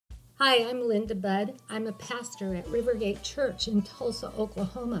Hi, I'm Linda Budd. I'm a pastor at Rivergate Church in Tulsa,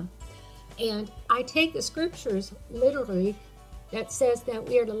 Oklahoma. And I take the scriptures literally that says that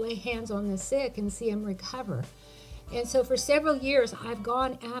we are to lay hands on the sick and see them recover. And so for several years, I've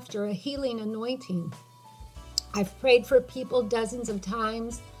gone after a healing anointing. I've prayed for people dozens of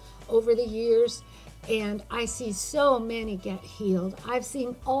times over the years, and I see so many get healed. I've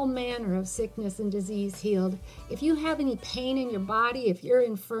seen all manner of sickness and disease healed. If you have any pain in your body, if you're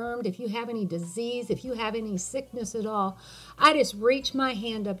infirmed, if you have any disease, if you have any sickness at all, I just reach my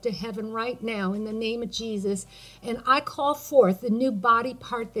hand up to heaven right now in the name of Jesus, and I call forth the new body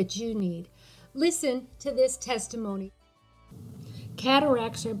part that you need. Listen to this testimony.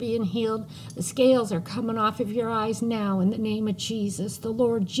 Cataracts are being healed. The scales are coming off of your eyes now in the name of Jesus. The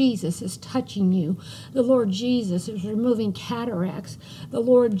Lord Jesus is touching you. The Lord Jesus is removing cataracts. The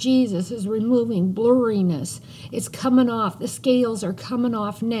Lord Jesus is removing blurriness. It's coming off. The scales are coming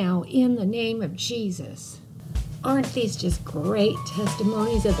off now in the name of Jesus. Aren't these just great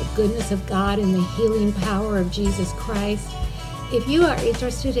testimonies of the goodness of God and the healing power of Jesus Christ? If you are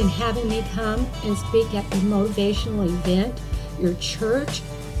interested in having me come and speak at a motivational event, your church,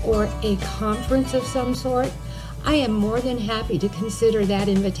 or a conference of some sort, I am more than happy to consider that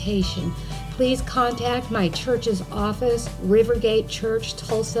invitation. Please contact my church's office, Rivergate Church,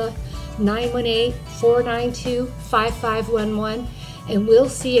 Tulsa, 918-492-5511, and we'll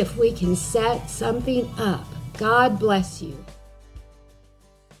see if we can set something up. God bless you.